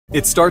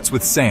It starts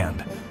with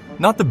sand,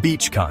 not the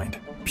beach kind,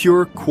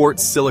 pure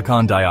quartz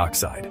silicon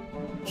dioxide.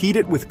 Heat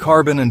it with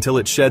carbon until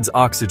it sheds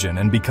oxygen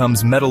and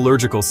becomes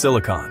metallurgical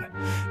silicon.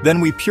 Then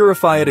we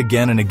purify it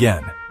again and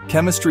again.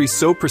 Chemistry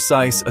so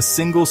precise a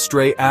single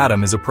stray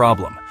atom is a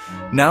problem.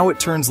 Now it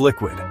turns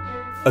liquid.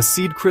 A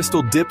seed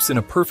crystal dips in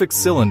a perfect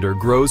cylinder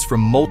grows from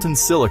molten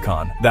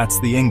silicon, that's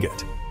the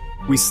ingot.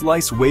 We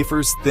slice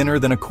wafers thinner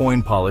than a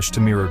coin polish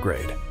to mirror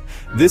grade.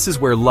 This is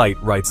where light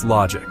writes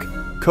logic.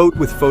 Coat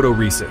with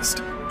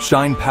photoresist.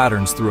 Shine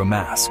patterns through a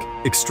mask.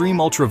 Extreme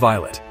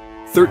ultraviolet.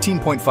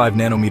 13.5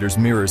 nanometers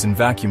mirrors in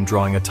vacuum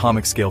drawing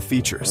atomic scale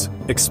features.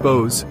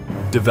 Expose.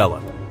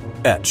 Develop.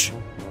 Etch.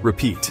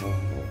 Repeat.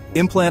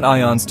 Implant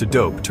ions to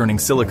dope, turning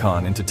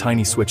silicon into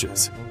tiny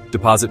switches.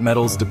 Deposit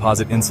metals,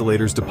 deposit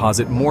insulators,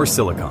 deposit more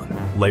silicon,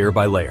 layer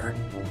by layer.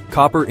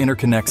 Copper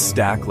interconnects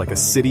stack like a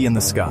city in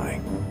the sky.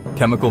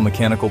 Chemical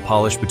mechanical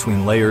polish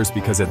between layers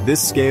because at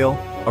this scale,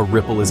 a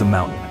ripple is a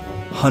mountain.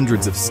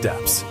 Hundreds of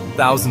steps,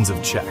 thousands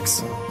of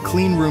checks.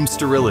 Clean room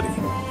sterility,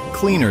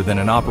 cleaner than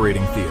an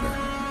operating theater.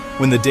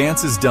 When the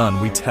dance is done,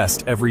 we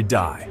test every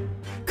die.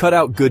 Cut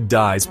out good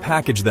dies,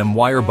 package them,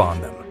 wire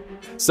bond them.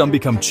 Some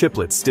become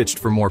chiplets stitched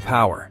for more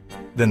power.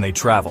 Then they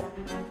travel.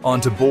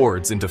 Onto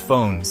boards, into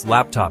phones,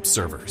 laptop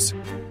servers.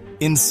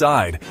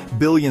 Inside,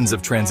 billions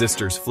of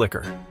transistors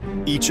flicker.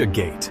 Each a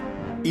gate.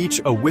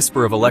 Each a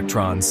whisper of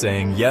electrons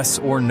saying yes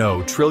or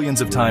no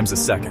trillions of times a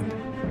second.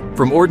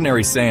 From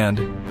ordinary sand,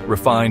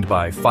 refined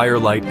by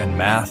firelight and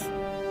math,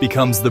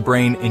 becomes the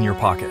brain in your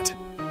pocket.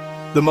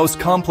 The most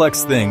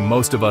complex thing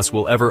most of us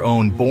will ever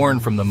own, born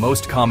from the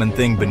most common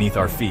thing beneath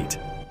our feet.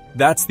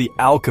 That's the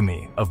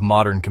alchemy of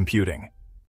modern computing.